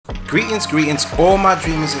Greetings, all my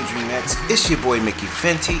dreamers and dreamettes. It's your boy Mickey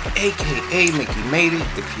Fenty, aka Mickey Made It.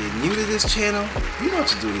 If you're new to this channel, you know what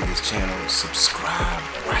to do to this channel. Subscribe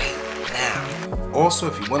right now. Also,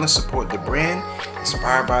 if you want to support the brand,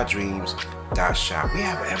 inspiredbydreams.shop. We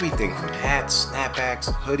have everything from hats, snapbacks,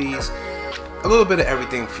 hoodies, a little bit of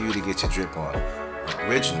everything for you to get your drip on.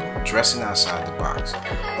 Original, dressing outside the box.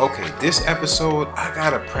 Okay, this episode, I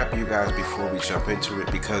gotta prep you guys before we jump into it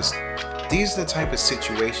because these are the type of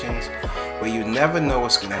situations where you never know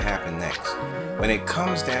what's gonna happen next. When it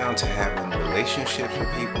comes down to having relationships with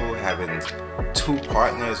people, having two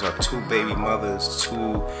partners or two baby mothers,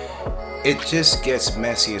 it just gets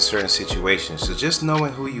messy in certain situations. So just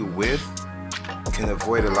knowing who you're with can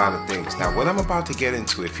avoid a lot of things. Now, what I'm about to get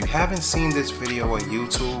into, if you haven't seen this video on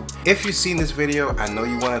YouTube, if you've seen this video, I know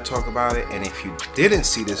you want to talk about it, and if you didn't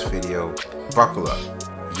see this video, buckle up.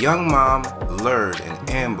 Young mom lured and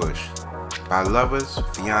ambushed by lovers,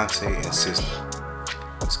 fiance, and sister.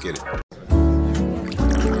 Let's get it.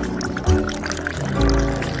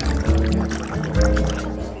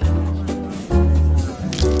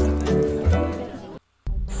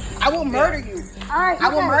 I will murder you. I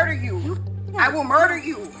will murder you. I will murder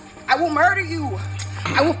you. I will murder you.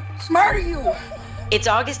 I will murder you. It's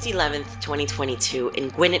August 11th, 2022 in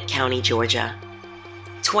Gwinnett County, Georgia.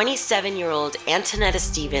 27-year-old Antonetta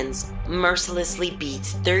Stevens mercilessly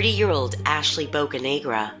beats 30-year-old Ashley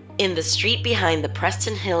Bocanegra in the street behind the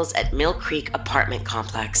Preston Hills at Mill Creek apartment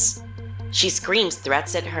complex. She screams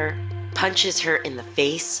threats at her, punches her in the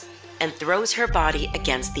face, and throws her body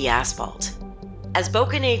against the asphalt. As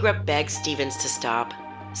Bocanegra begs Stevens to stop,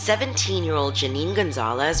 17-year-old Janine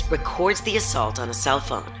Gonzalez records the assault on a cell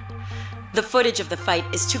phone. The footage of the fight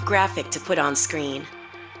is too graphic to put on screen,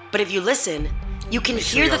 but if you listen, you can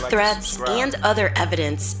hear the threats and other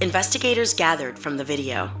evidence investigators gathered from the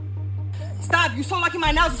video. Stop, you're so lucky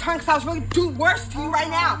my nails is hurting because I was really do worse to you right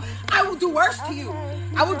now. I will do worse to you.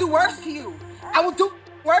 I will do worse to you. I will do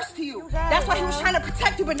worse to you. That's why he was trying to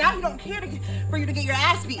protect you, but now he don't care for you to get your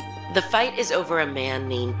ass beat. The fight is over a man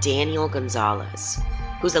named Daniel Gonzalez,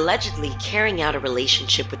 who's allegedly carrying out a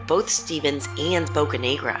relationship with both Stevens and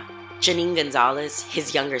Bocanegra. Janine Gonzalez,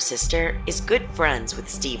 his younger sister, is good friends with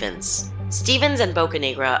Stevens. Stevens and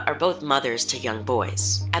Bocanegra are both mothers to young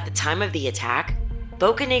boys. At the time of the attack,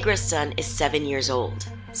 Bocanegra's son is 7 years old.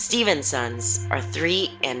 Stevens' sons are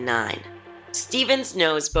 3 and 9. Stevens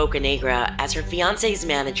knows Bocanegra as her fiance's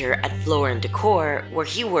manager at Floor & Decor, where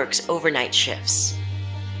he works overnight shifts.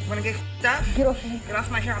 Wanna get up? Get off me. Get off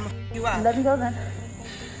my hair, I'm gonna you up. Let me go then.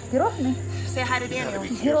 Get off me. Say hi to Daniel.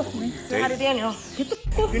 Get off me. Say hi to Daniel. Get the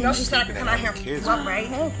f off You know she said I could come out here and f up,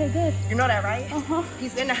 right? Okay, good. You know that, right? Uh-huh.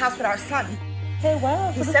 He's in the house with our son. Hey,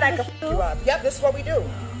 wow. He said I could f you up. Yep, this is what we do.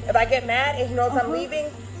 If I get mad and he knows I'm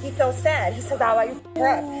leaving, he feels sad. He says, I'll let you f her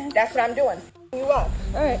up. That's what I'm doing. F you up.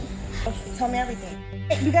 All right. Tell me everything.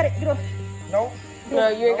 Hey, you got it. Get off. Nope. No,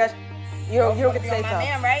 you ain't got. You don't get to say my so.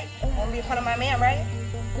 man, right? Won't be in front of my man, right?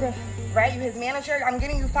 Get off. Right? You his manager? I'm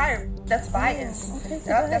getting you fired. That's bias. Okay, so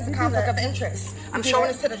Yep, that's a conflict of interest. I'm showing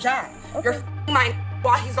this to the job. Okay. You're my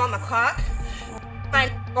while he's on the clock. My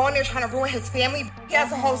going there trying to ruin his family. He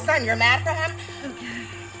has a whole son. You're mad for him? Okay.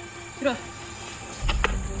 Get off.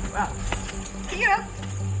 Wow. Get up.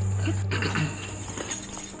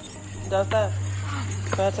 Does that?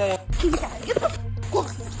 Can I tell you? Get the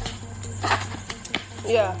off.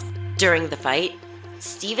 Yeah. During the fight,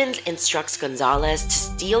 Stevens instructs Gonzalez to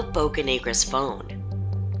steal Bocanegra's phone.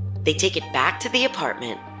 They take it back to the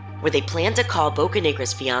apartment, where they plan to call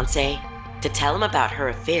Bocanegra's fiancé to tell him about her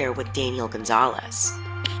affair with Daniel Gonzalez.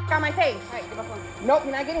 Got my face. Nope,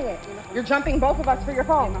 you're not getting it. You're jumping both of us for your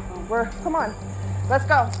phone. Come on. Let's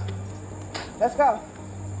go. Let's go.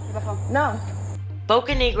 No.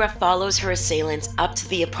 Bocanegra follows her assailants up to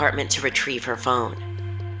the apartment to retrieve her phone.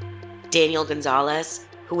 Daniel Gonzalez,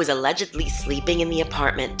 who was allegedly sleeping in the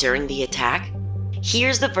apartment during the attack,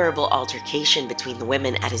 hears the verbal altercation between the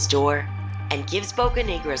women at his door and gives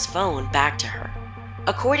Bocanegra's phone back to her.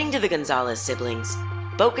 According to the Gonzalez siblings,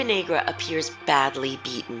 Bocanegra appears badly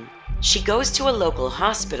beaten. She goes to a local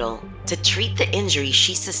hospital to treat the injury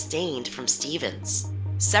she sustained from Stevens.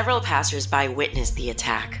 Several passersby witnessed the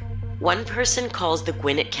attack. One person calls the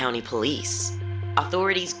Gwinnett County Police.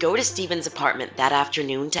 Authorities go to Stevens' apartment that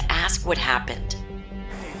afternoon to ask what happened.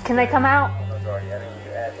 Can they come out?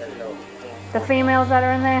 The females that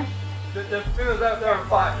are in there? The females out there are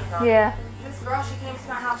fine. Yeah. This girl, she came to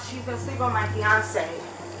my house. She's been sleeping with my fiance.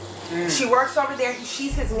 She works over there.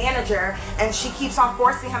 She's his manager, and she keeps on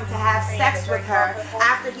forcing him to have sex with her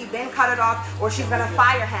after he'd been cut it off, or she's gonna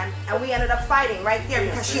fire him. And we ended up fighting right there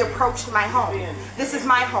because she approached my home. This is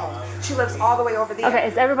my home. She lives all the way over there. Okay,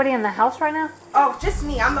 is everybody in the house right now? Oh, just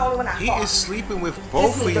me. I'm the only one at fault. He is sleeping with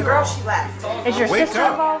both of The y'all. girl, she left. Is your Wake sister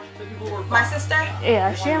up. involved? My sister?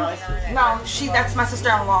 Yeah, is she? No, that's my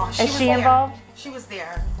sister-in-law. Is was she there. involved? She was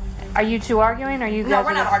there. Are you two arguing? Or are you No, guys?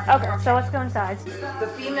 we're not arguing. Okay, so let's go inside. The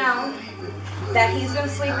female that he's been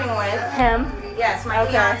sleeping with. Him. Yes, my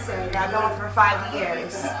fiance. I've been with for 5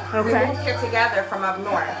 years. We Okay. moved here together from up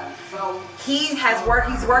north. He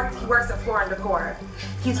works at Floor and Decor.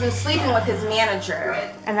 He's been sleeping with his manager.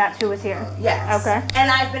 And that's who was here. Yes. Okay. And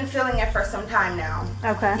I've been feeling it for some time now.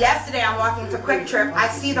 Okay. Yesterday I'm walking to Quick Trip. I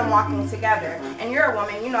see them walking together. And you're a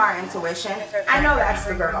woman, you know our intuition. I know that's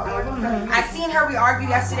the girl. I seen her, we argued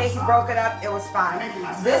yesterday, he broke it up, it was fine.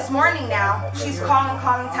 This morning now, she's calling,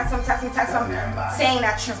 text him, saying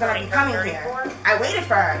that she's gonna be coming here. I waited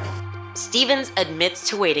for her. Stevens admits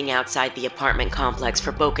to waiting outside the apartment complex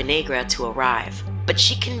for Bocanegra to arrive, but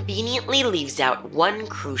she conveniently leaves out one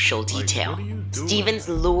crucial detail. Stevens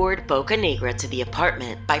lured Bocanegra to the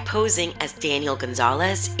apartment by posing as Daniel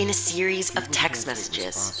Gonzalez in a series of text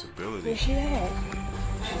messages. Where's she at?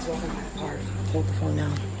 She's over in my apartment. Hold the phone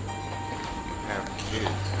down. You have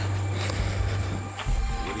kids.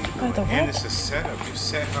 What are you doing? And it's a setup. You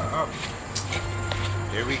set her up.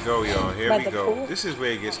 Here we go, y'all. Here we go. This is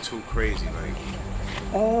where it gets too crazy. Like,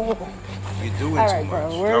 Oh. you're doing too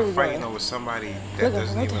much. Y'all fighting over somebody that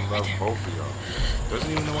doesn't even love both of y'all.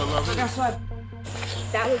 Doesn't even know what love is. That's what.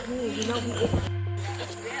 That was me. You know who?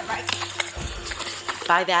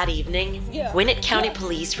 By that evening, Gwinnett County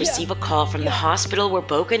Police receive a call from the hospital where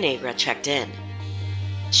Bocanegra checked in.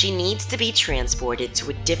 She needs to be transported to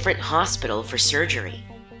a different hospital for surgery.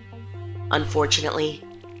 Unfortunately,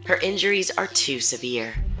 her injuries are too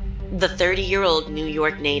severe. The 30-year-old New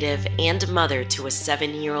York native and mother to a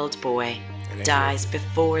 7-year-old boy dies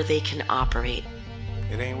before they can operate.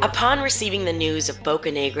 Upon receiving the news of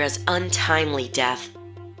Bocanegra's untimely death,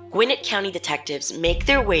 Gwinnett County detectives make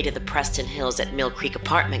their way to the Preston Hills at Mill Creek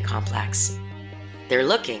apartment complex. They're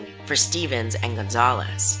looking for Stevens and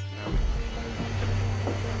Gonzalez.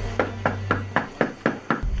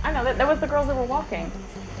 I know, that was the girls that were walking.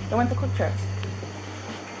 They went to Quick Trip.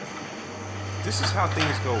 This is how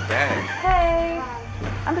things go bad. Hey,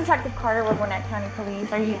 I'm Detective Carter with Gwinnett County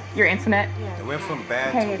Police. Are you your internet? It went from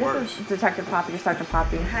bad Hey, to worse. this is Detective Poppy, Sergeant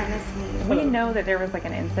Poppy. Hi, nice to meet you. We know that there was like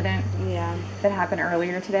an incident that happened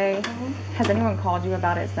earlier today. Has anyone called you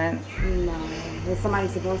about it since? No. Was somebody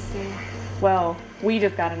supposed to? Well, we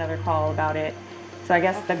just got another call about it. So I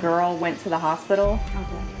guess the girl went to the hospital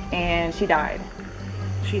and she died.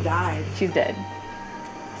 She died. She's dead.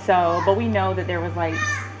 So, but we know that there was like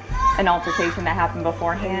an altercation that happened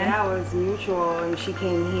beforehand. And that was mutual, and she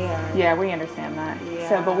came here. Yeah, we understand that. Yeah.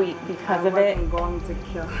 So, but because of it, I wasn't going to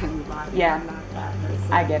kill anybody. Yeah. I'm not that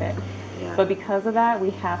person. I get it. Yeah. But because of that, we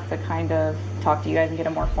have to kind of talk to you guys and get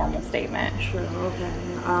a more formal statement. Sure. Okay.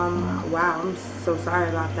 Wow. I'm so sorry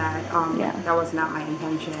about that. That was not my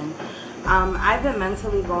intention. I've been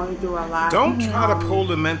mentally going through a lot. Don't try to pull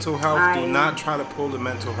the mental health. Do not try to pull the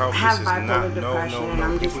mental health. I have This is bipolar not, depression. no.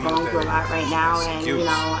 I'm just People going use through a that lot right now, and excuse.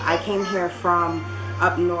 I came here from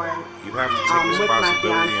up north. You have to take with my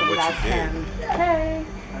responsibility in fiance. what That's you did. him. Hey.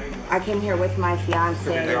 I came here with my fiance.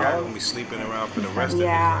 That guy gonna be sleeping around for the rest of his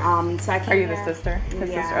life. So I came Are you here, the sister?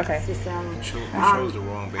 His sister? Okay. Sister. You chose the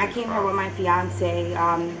wrong baby. I came here with my fiance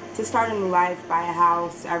to start a new life, buy a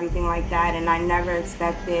house, everything like that, and I never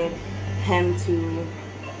expected him to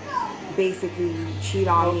basically cheat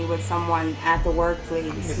on me with someone at the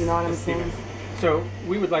workplace. You know what I'm saying? So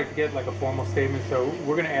we would like to get like a formal statement. So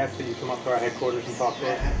we're going to ask that you come up to our headquarters and talk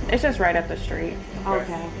to us. It's just right up the street.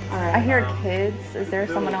 Okay. All right. I hear kids. Is there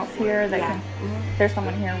someone else here that can? There's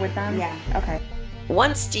someone here with them? Yeah. Okay.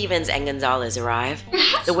 Once Stevens and Gonzalez arrive,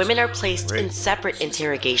 the women are placed in separate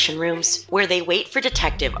interrogation rooms where they wait for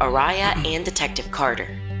Detective Araya and Detective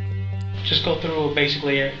Carter. Just go through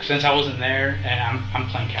basically, since I wasn't there and I'm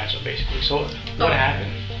playing catch up basically. So what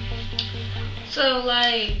happened? So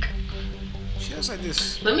like, She has like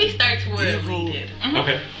this. let me start to where evil- we did.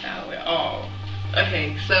 Okay.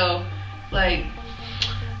 Okay, so like,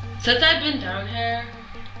 since I've been down here,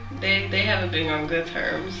 they haven't been on good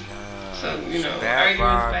terms. So bad arguments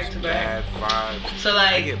vibes, back to back. bad vibes. So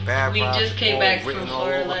I like, get bad we vibes just came all back written from all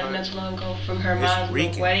Florida over like her. not too long ago from her It's mom's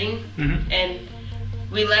reeking. wedding, Mm-hmm. and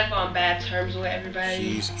we left on bad terms with everybody.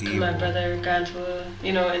 She's 'Cause evil. my brother got into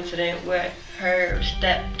a incident with her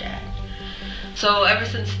stepdad. So ever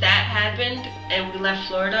since that happened and we left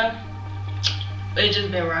Florida, it's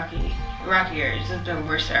just been rockier. It's just been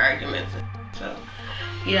worse arguments. So,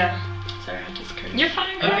 yeah. Sorry, I just couldn't. You're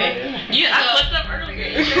fine. Okay. I flipped up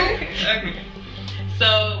earlier. Okay.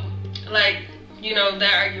 So, like, you know,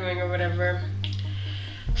 they're arguing or whatever.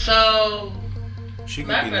 So, She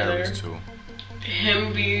my could be brother, nervous too.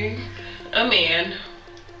 him being a man,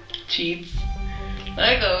 cheats.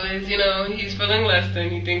 Like always, you know, he's feeling less than,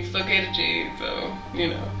 he thinks it's okay to cheat, so, you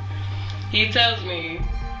know. He tells me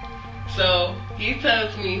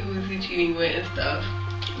who's he cheating with and stuff.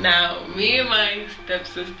 Now, me and my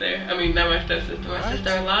stepsister, I mean, not my stepsister, my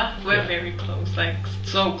sister-in-law, we're very close, like,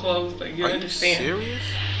 so close, like, you understand. Are you serious?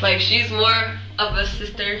 Like, she's more of a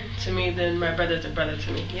sister to me than my brother's a brother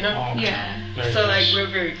to me, you know? Oh, okay. Yeah. Very So, like, close. we're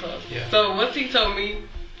very close. Yeah. So, once he told me,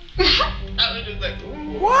 I was just like,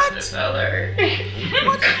 ooh, What? to tell her.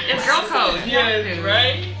 It's girl code. Yes,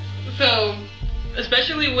 right? So,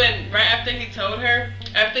 especially when, right after he told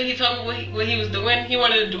me what he was doing, he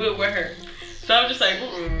wanted to do it with her. So I was just like,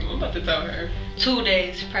 I'm about to tell her. 2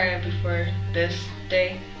 days prior before this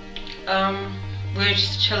day, we were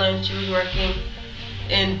just chilling, she was working,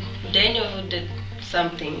 and Daniel did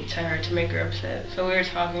something to her to make her upset. So we were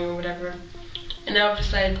talking or whatever, and I was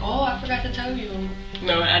just like, oh, I forgot to tell you.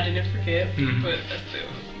 No, I didn't forget, but that's still,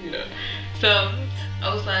 you know. So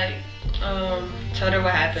I was like, told her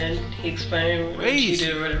what happened. He explained what she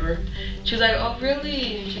did or whatever. She was like, oh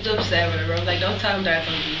really? She's upset or whatever. I was like, don't tell him that I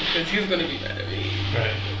told you because he's gonna be mad at me.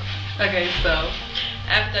 Right. Okay, so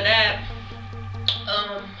after that,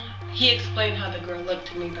 he explained how the girl looked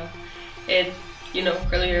to me though. And, you know,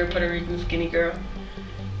 curly hair, Puerto Rican, skinny girl.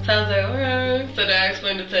 So I was like, alright. So then I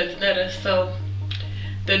explained it to Antonetta. So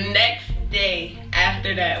the next day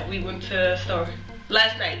after that, we went to the store.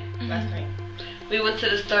 Last night. We went to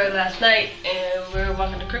the store last night and we were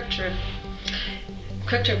walking to Quick Trip.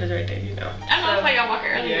 Quick Trip is right there, you know. I know, I saw y'all walking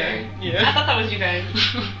earlier. Yeah. I thought that was you guys.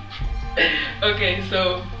 Okay,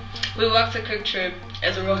 so we walked to Quick Trip.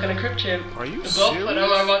 As we're walking to Quick Trip, Are you both serious? of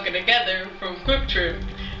them are walking together from Quick Trip.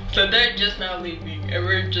 So they're just now leaving and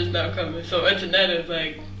we're just now coming. So Antonetta's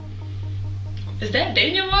like, is that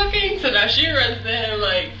Daniel walking? So now she runs to him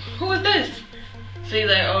like, who is this? So he's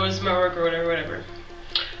like, oh, it's my work or whatever.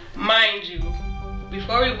 Mind you,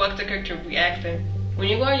 before we walked to Quick Trip, we asked him, when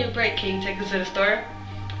you go on your break, can you take us to the store?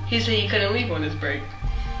 He said he couldn't leave on his break.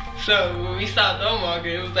 So when we saw them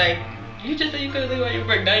walking, it was like, you just said you couldn't leave on your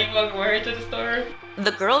break, now you walking with her to the store?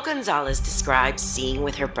 The girl Gonzalez describes seeing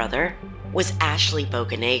with her brother was Ashley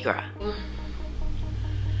Bocanegra.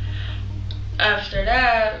 After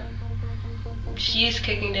that, she's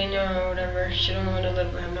kicking Daniel or whatever. She don't want to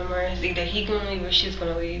live with him no more. It's either he gonna leave or she's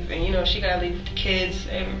gonna leave. And you know, she gotta leave with the kids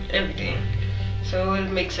and everything. So it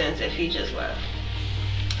would make sense if he just left.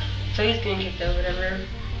 So he's getting kicked out, whatever.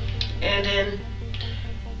 And then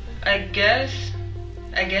I guess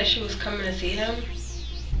she was coming to see him.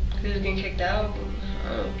 He was getting kicked out.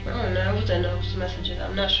 I don't know. It was in those messages.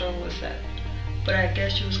 I'm not sure what was that. But I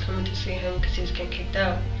guess she was coming to see him because he was getting kicked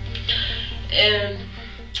out. And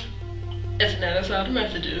it's not saw the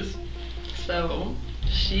messages. So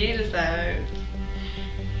she decides,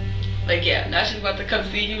 like, yeah, now she's about to come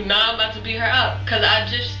see you. Now I'm about to beat her up. Cause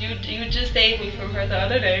you just saved me from her the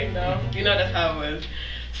other day. No, you know that's how it was.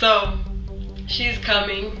 So she's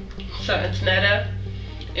coming. So Antonetta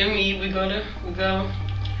and me, we go.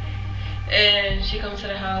 And she comes to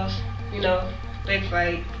the house, you know, big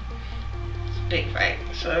fight. Big fight.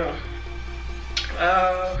 So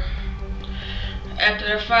after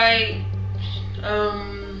the fight,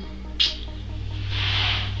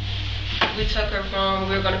 we took her phone.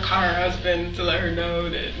 We were gonna call her husband to let her know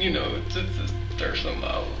that, you know, to stir some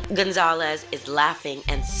out. Gonzalez is laughing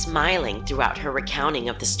and smiling throughout her recounting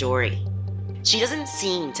of the story. She doesn't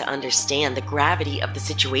seem to understand the gravity of the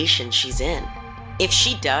situation she's in. If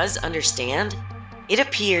she does understand, it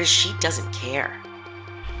appears she doesn't care.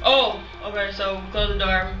 Oh, okay, so we closed the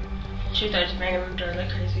door. She started banging on the door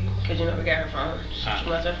like crazy, because, you know, we got her phone. She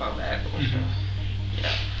wants her phone back.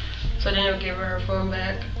 Yeah. So then we gave her her phone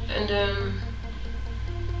back, and then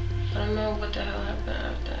I don't know what the hell happened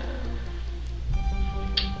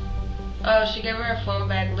after. She gave her her phone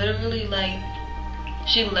back, literally, like,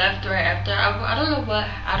 she left right after. I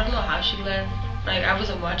don't know how she left. Like, I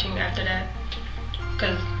wasn't watching after that.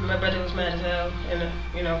 Because my brother was mad as hell, and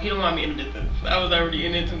you know, he don't want me in the business. I was already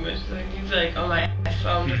in it too much. Like, he's like, oh my ass, so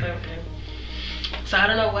I'm just like, okay. So I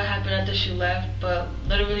don't know what happened after she left, but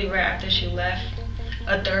literally right after she left,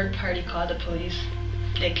 a third party called the police.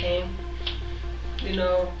 They came, you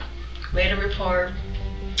know, made a report,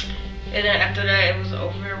 and then after that it was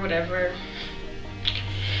over, whatever.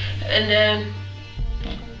 And then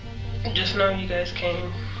just know you guys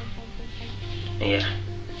came. Yeah,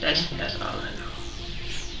 that's all I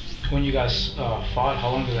know. When you guys fought, how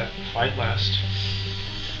long did that fight last?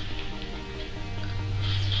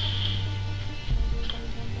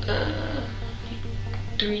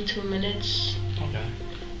 2 minutes. Okay.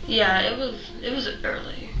 Yeah, it was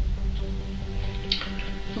early.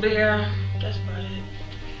 But yeah, that's about it.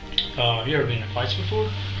 Have you ever been in fights before?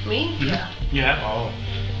 Me? Mm-hmm. Yeah. You have? Oh.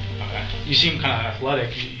 Okay. You seem kind of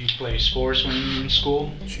athletic. You play sports when you're in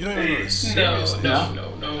school? She don't even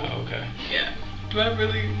No. Oh, okay. Yeah. Do I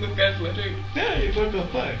really look athletic? Yeah, you look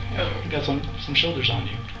athletic. Yeah, you got some shoulders on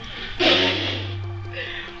you.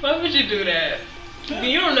 Why would you do that?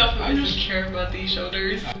 You don't know if I just care about these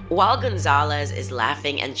shoulders. While Gonzalez is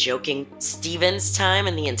laughing and joking, Stevens' time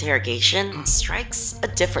in the interrogation strikes a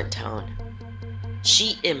different tone.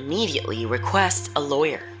 She immediately requests a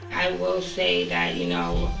lawyer. I will say that,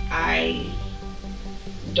 I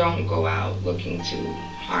don't go out looking to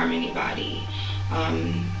harm anybody.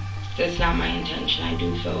 That's not my intention. I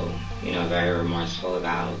do feel, very remorseful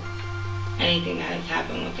about anything that has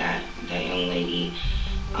happened with that young lady.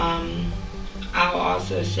 I'll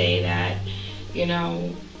also say that, it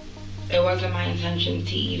wasn't my intention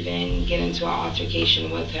to even get into an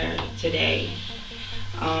altercation with her today.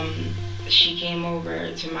 She came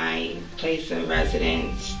over to my place of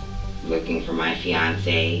residence looking for my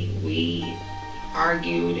fiance. We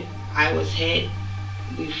argued. I was hit.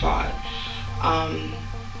 We fought.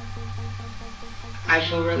 I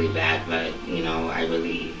feel really bad, but,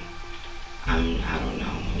 I don't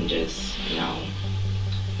know. I'm just,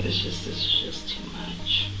 it's just too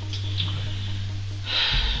much.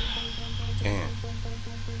 Damn.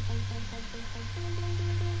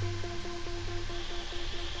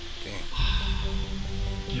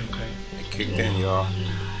 You okay? It kicked in, y'all. I'm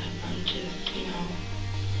not. I'm just,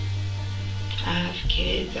 I have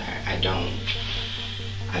kids. I don't know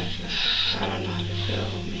how to feel,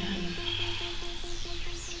 man.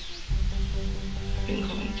 I've been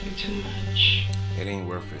going through too much. It ain't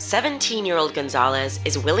worth it. 17-year-old Gonzalez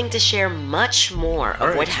is willing to share much more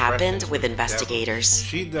of what happened with investigators.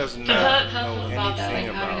 She does not know anything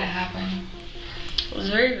about How did that happen? It was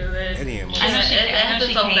very vivid. any emotion. I know It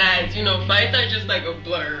happened so came. fast. Fights are just like a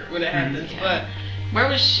blur when it happens. Yeah. But Where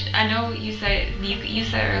was she? I know you said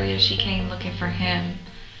earlier she came looking for him.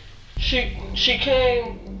 she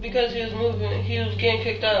came because he was moving. He was getting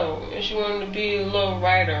kicked out, and she wanted to be a little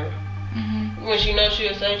writer. Mm-hmm. When she knows she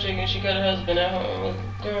was searching and she got her husband at home.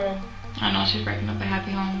 Girl. I know she's breaking up a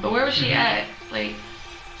happy home, but where was she at? Like,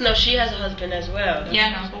 No, she has a husband as well. yeah, I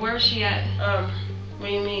know, but where was she at? What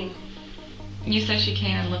do you mean? You said she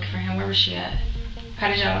came and looked for him. Where was she at? How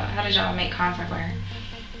did y'all make contact with her?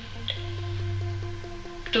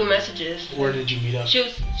 Through messages. Where did you meet up? She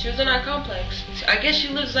was in our complex. I guess she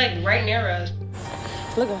lives like right near us.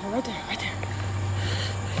 Look at her right there, right there.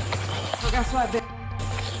 So that's why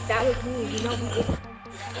that was me,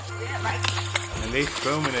 And they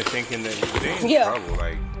filming it thinking that they in trouble.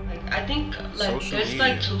 Like I think Social there's media.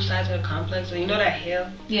 like two sides of the complex. You know that hill?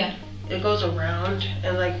 Yeah. It goes around,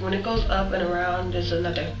 and like when it goes up and around, there's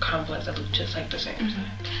another complex that looks just like the same.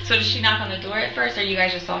 Mm-hmm. So did she knock on the door at first, or you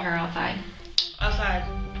guys just saw her outside? Outside.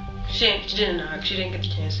 She didn't knock. She didn't get the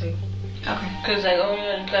chance to. Okay. Cause like, oh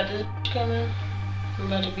yeah, you got this coming. I'm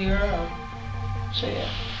about to be around. So yeah.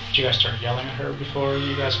 Did you guys start yelling at her before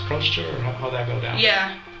you guys approached her, or how'd that go down?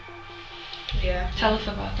 Yeah. Yeah. Tell us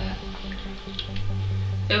about that.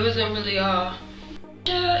 It wasn't really all.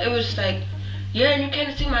 Yeah, it was just like, yeah, and you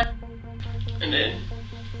can't see my. And then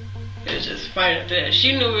it was just fine after that.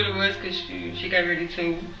 She knew what it was because she got ready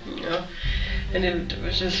to, and it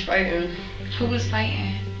was just fighting. Who was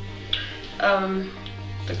fighting?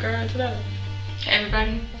 The girl and Antonetta.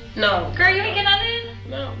 Everybody? No. Girl, you ain't get nothing?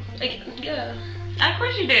 No. Like, yeah. Of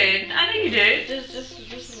course you did. I know you did. Just a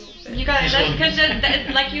little bit. You guys, because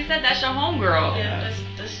like you said, that's your homegirl. Yeah,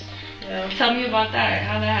 yeah. Tell me about that.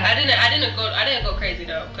 How that happened. I didn't go crazy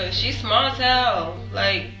though, cause she's small as hell.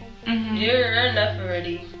 Like, you're enough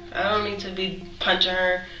already. I don't need to be punching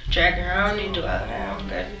her, dragging her. I don't need to do all that. I'm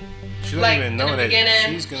good. she don't even know that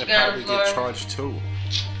she's gonna probably get charged too.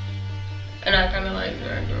 And I kind of like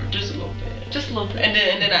dragged her just a little bit. Just a little bit. And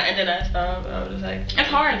then I stopped. I was just like, it's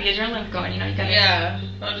hard. The adrenaline's going. You gotta. Yeah.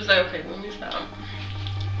 I was just like, okay, let me stop.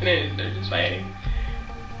 And then they're just fighting.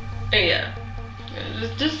 And yeah.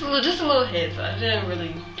 Just a little hit. So I didn't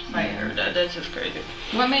really fight her. That's just crazy.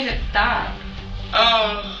 What made it stop?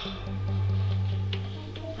 I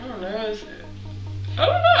don't know. I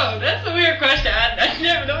don't know. That's a weird question. I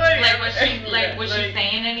never know. Was she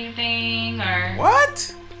saying anything or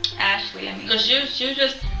what? Ashley, I mean. Cause she was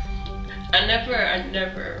just. I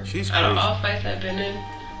never. She's out of crazy. all fights I've been in,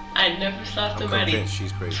 I never saw somebody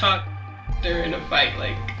she's crazy. talk during a fight,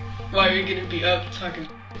 like while you're gonna be up talking.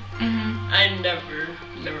 I never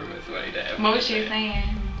met somebody that ever. What was she saying?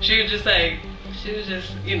 She was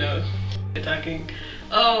just, you know, talking.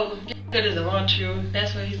 Oh, that doesn't want you.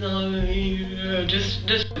 That's why he's not loving me. Just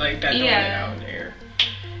like that, throwing it out there.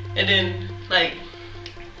 And then, like,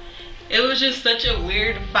 it was just such a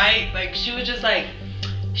weird fight. Like, she was just like,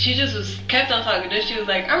 kept on talking. Then she was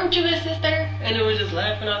like, aren't you his sister? And it was just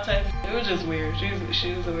laughing all the time. It was just weird.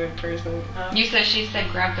 She was a weird person. You said she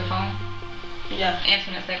said grab the phone? Yeah.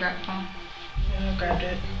 Antonetta said grab the phone? Yeah, I grabbed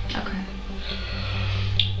it. Okay.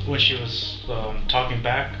 When she was talking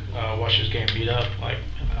back, while she was getting beat up, like,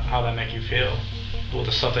 how that make you feel? With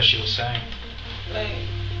the stuff that she was saying? Like,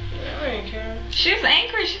 I didn't care. She's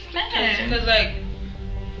angry. She's mad. Because, like,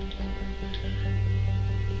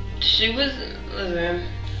 she was, listen,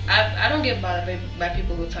 I don't get bothered by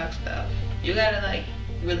people who talk stuff. You gotta, like,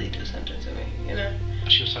 really do something to me, you know?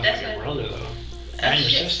 She was talking about your brother, though. And your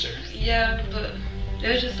sister. Yeah, but it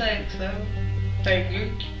was just like, so, like,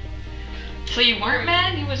 you. So you weren't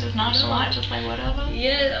mad? You was just nonchalant, just like whatever?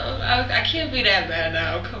 Yeah, I can't be that mad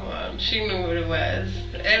now. Come on, she knew what it was.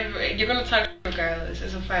 You're gonna talk regardless.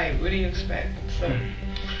 It's a fight. What do you expect? So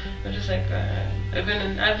I'm just like, I've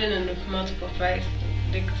been in multiple fights.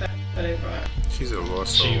 She's a raw soul.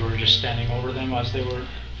 So you were just standing over them as they were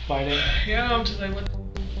fighting? Yeah, I'm just like, what?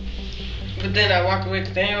 But then I walked away.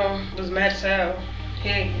 Daniel was mad as hell. He,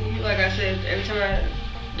 like I said, every time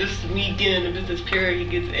this me getting into business period,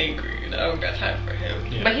 he gets angry, and I don't got time for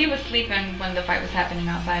him. Yeah. But he was sleeping when the fight was happening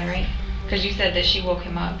outside, right? Because you said that she woke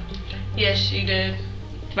him up. Yes, she did.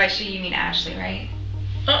 By she, you mean Ashley, right?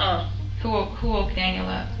 Who woke Daniel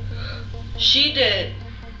up? She did.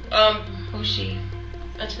 Who's she?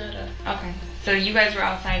 Antonetta. Okay. So you guys were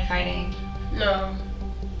outside fighting? No.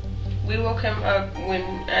 We woke him up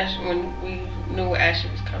when we knew Ashley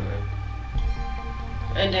was coming.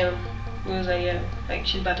 And then we was like, yeah, like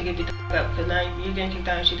she's about to get beat up because now you're getting kicked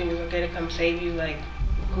out and she thinks it's okay to come save you. Like,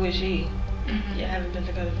 who is she? Yeah, I haven't been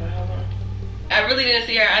together for how long? I really didn't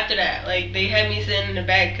see her after that. Like, they had me sitting in the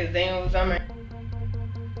back because Daniel was on my.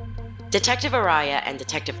 Detective Araya and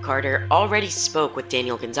Detective Carter already spoke with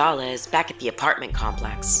Daniel Gonzalez back at the apartment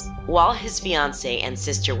complex. While his fiancée and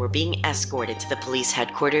sister were being escorted to the police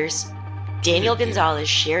headquarters, Daniel Gonzalez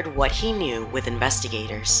shared what he knew with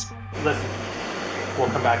investigators. Listen, we'll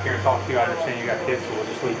come back here and talk to you. I understand you got kids, so we'll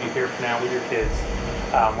just leave you here for now with your kids.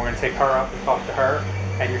 We're going to take her up and talk to her,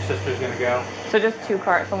 and your sister's going to go. So just 2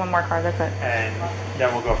 cars, so 1 more car, that's it. And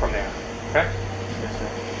then we'll go from there, okay? Yes, sir.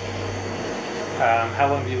 How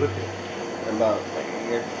long have you lived here? About like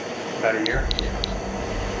a year. About a year? Yeah.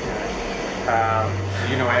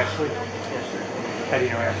 Do you know Ashley? Yes, sir. How do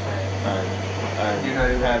you know Ashley? You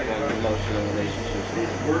know, you have an emotional relationship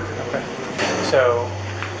with her. Okay. So,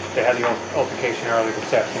 they had the altercation earlier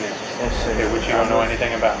this afternoon. Yes, sir. Okay, which you don't know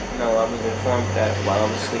anything about? No, I was informed that while I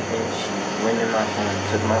was sleeping, she went in my phone,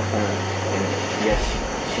 took my phone, and yes,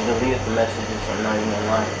 she deleted the messages. I'm not even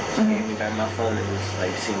gonna lie. She gave me back my phone and it was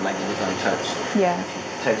like seemed like it was untouched. Yeah.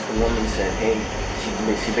 She texted the woman and said, hey, she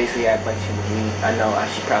basically acted like she was me. I know, I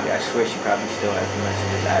swear she probably still has the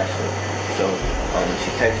messages Ashley. So she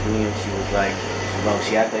texted me and she was like, well,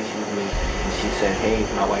 she acted like she was me. And she said, hey,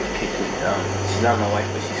 my wife kicked me. She's not my wife,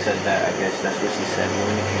 but she said that. I guess that's what she said when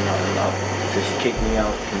we came out in love. So she kicked me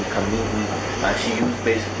out. Can you come meet me? She used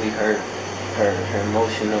basically her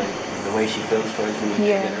emotional, the way she feels towards me to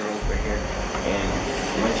get her over here. And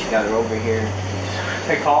when she got her over here,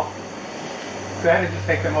 hey, call. Go ahead and just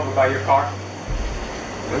take them over by your car.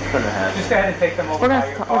 What's gonna happen? Just go ahead and take them over by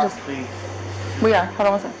your car, please. We are. Hold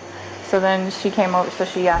on 1 second. So then she came over. So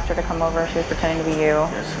she asked her to come over. She was pretending to be you.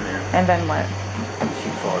 Yes, ma'am. And then what? She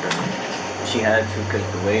fought her. She had to, because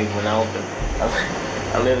the way when I opened,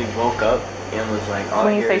 I literally woke up and was like, all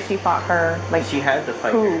when you say she fought her, like she had to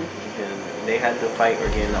fight her. Because they had to fight or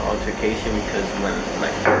get in an altercation because when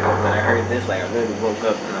I heard this, like I literally woke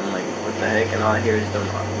up and I'm like, what the heck? And all I hear is them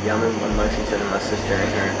yelling amongst each other, my sister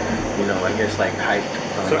and her, you know, I guess like hyped.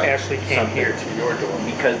 So like, Ashley came here to your door?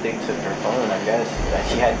 Because they took her phone, I guess.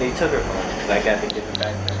 Like they took her phone because I got to give it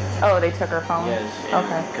back to her. Oh, they took her phone? Yes.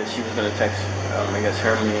 Okay. Because she was going to text, I guess,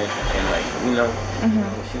 her man and like, you know,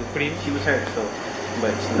 she was hurt. So,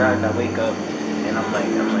 but now I wake up and I'm like,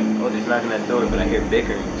 oh, there's knocking at the door, but I hear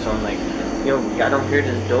bickering. So I'm like, yo, y'all don't hear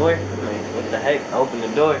this door? I'm like, what the heck? I open the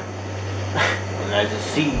door. And I just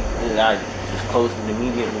see that I just closed it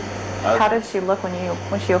immediately. How did she look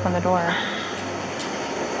when she opened the door?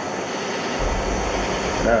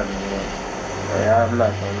 No, I'm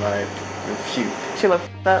not gonna lie. She looked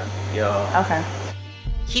up? Yeah. Okay.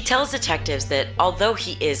 He tells detectives that although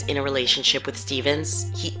he is in a relationship with Stevens,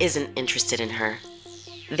 he isn't interested in her.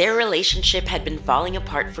 Their relationship had been falling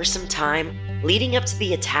apart for some time, leading up to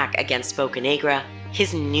the attack against Bocanegra,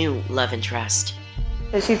 his new love interest.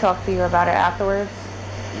 Did she talk to you about it afterwards?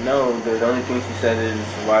 No, the only thing she said is,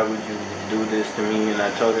 why would you do this to me? And I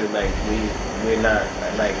told her, like, we're not,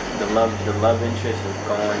 like, the love interest is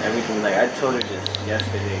gone, everything. Like, I told her this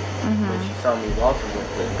yesterday when she saw me walking with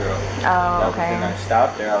the girl. Oh, okay. And I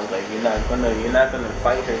stopped her. I was like, you're not gonna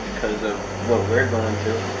fight her because of what we're going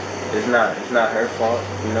through. It's not her fault,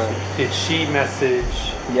 you know. Did she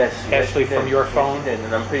message Ashley from your phone? She did,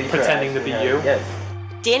 and I'm pretty sure pretending to be you? Yes.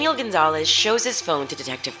 Daniel Gonzalez shows his phone to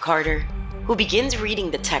Detective Carter, who begins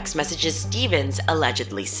reading the text messages Stevens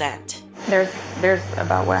allegedly sent. There's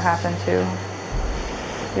about what happened too.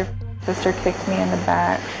 Your sister kicked me in the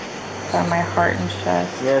back, got my heart and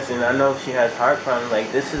chest. Yes, and I know she has heart problems.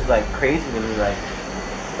 Like, this is like crazy to me. Like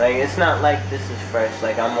it's not like this is fresh.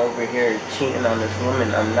 Like, I'm over here cheating on this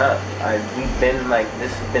woman. I'm not. We've been like,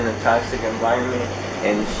 this has been a toxic environment,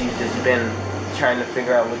 and she's just been trying to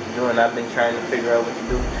figure out what to do, and I've been trying to figure out what to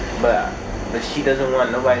do, but she doesn't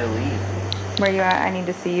want nobody to leave. Where you at? I need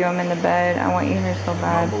to see you. I'm in the bed. I want you here so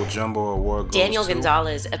bad. Mumbo Jumbo Award goes Daniel to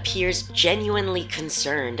Gonzalez appears genuinely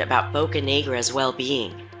concerned about Bocanegra's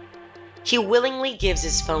well-being. He willingly gives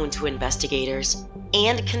his phone to investigators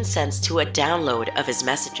and consents to a download of his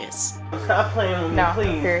messages. Stop playing with me, No,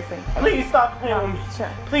 please. seriously. Please stop playing with me.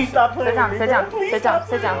 Please stop playing with me. Sit down. Please Sit stop down.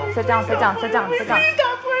 playing with me. Sit down. Please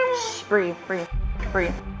stop playing with me. Shh, breathe.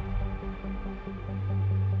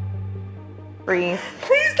 Breathe.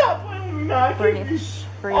 Please stop playing with me now. Breathe.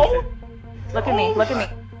 Oh. Look at me.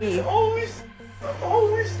 Breathe. Always.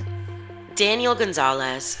 Daniel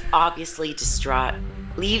Gonzalez, obviously distraught,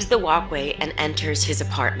 leaves the walkway and enters his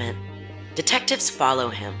apartment. Detectives follow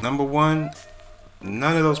him. Number one,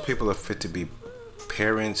 none of those people are fit to be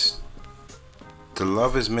parents. The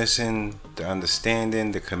love is missing, the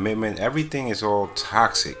understanding, the commitment, everything is all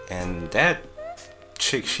toxic. And that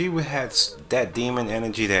chick, she had that demon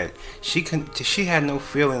energy that she had no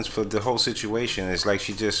feelings for the whole situation. It's like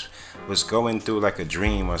she just was going through like a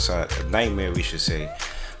dream or a nightmare, we should say.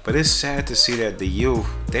 But it's sad to see that the youth,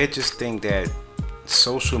 they just think that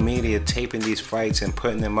social media taping these fights and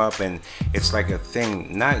putting them up, and it's like a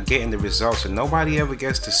thing, not getting the results, and nobody ever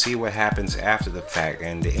gets to see what happens after the fact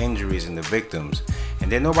and the injuries and the victims, and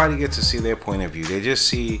then nobody gets to see their point of view. They just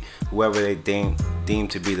see whoever they deem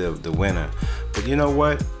to be the winner. But you know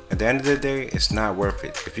what, at the end of the day, it's not worth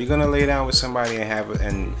it. If you're gonna lay down with somebody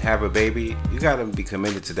and have a baby, you gotta be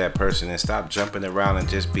committed to that person and stop jumping around and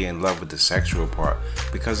just be in love with the sexual part,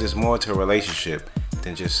 because there's more to a relationship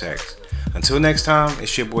than just sex. Until next time,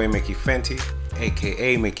 it's your boy Mickey Fenty,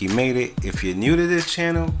 aka Mickey Made It. If you're new to this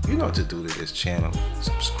channel, you know what to do to this channel.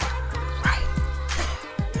 Subscribe.